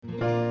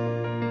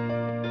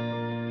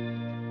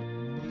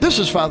This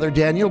is Father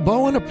Daniel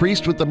Bowen, a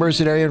priest with the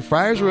Mercedarian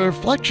Friars, with a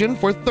reflection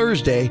for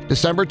Thursday,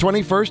 December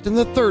 21st in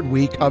the third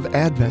week of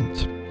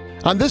Advent.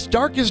 On this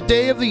darkest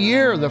day of the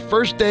year, the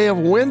first day of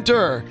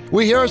winter,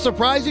 we hear a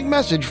surprising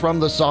message from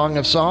the Song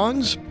of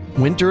Songs.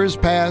 Winter is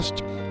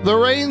past, the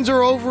rains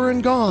are over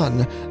and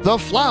gone, the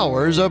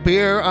flowers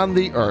appear on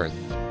the earth.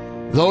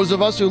 Those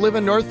of us who live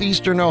in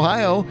northeastern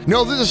Ohio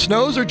know that the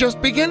snows are just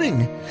beginning,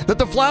 that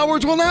the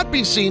flowers will not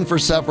be seen for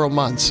several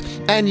months,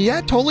 and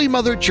yet Holy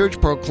Mother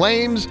Church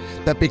proclaims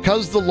that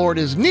because the Lord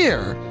is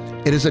near,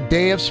 it is a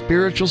day of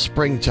spiritual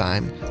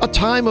springtime, a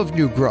time of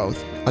new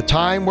growth, a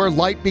time where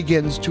light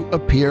begins to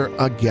appear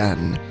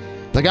again.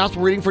 The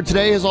gospel reading for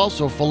today is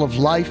also full of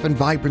life and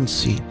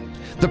vibrancy.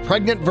 The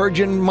pregnant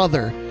Virgin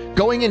Mother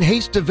going in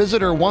haste to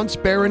visit her once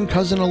barren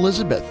cousin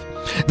Elizabeth.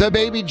 The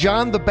baby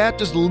John the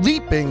Baptist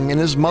leaping in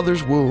his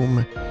mother's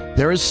womb.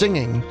 There is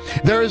singing.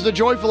 There is the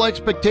joyful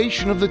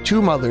expectation of the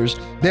two mothers.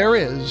 There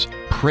is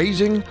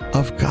praising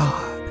of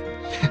God.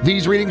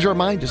 These readings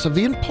remind us of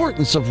the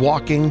importance of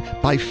walking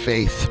by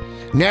faith.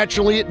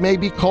 Naturally, it may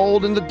be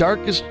cold in the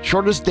darkest,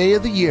 shortest day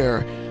of the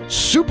year.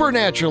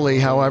 Supernaturally,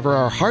 however,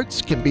 our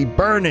hearts can be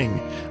burning,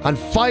 on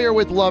fire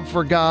with love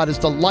for God as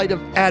the light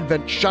of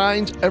Advent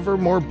shines ever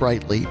more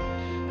brightly.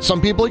 Some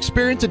people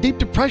experience a deep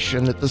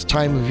depression at this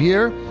time of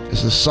year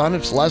as the sun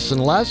is less and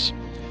less.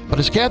 But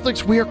as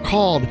Catholics, we are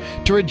called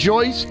to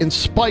rejoice in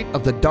spite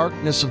of the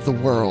darkness of the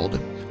world.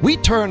 We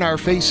turn our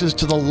faces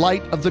to the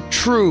light of the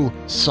true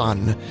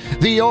sun.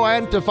 The O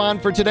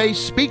antiphon for today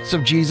speaks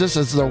of Jesus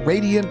as the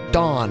radiant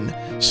dawn,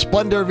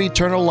 splendor of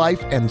eternal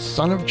life, and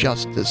Son of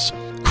justice.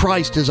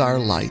 Christ is our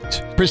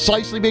light,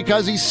 precisely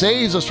because he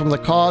saves us from the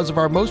cause of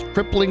our most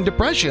crippling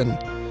depression,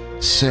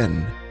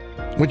 sin,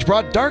 which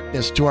brought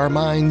darkness to our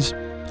minds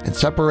and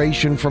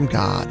separation from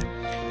God.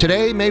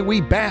 Today, may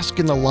we bask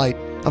in the light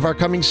of our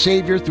coming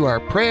Savior through our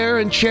prayer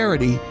and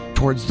charity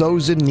towards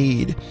those in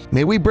need.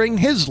 May we bring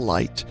his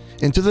light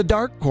into the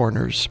dark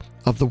corners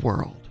of the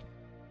world.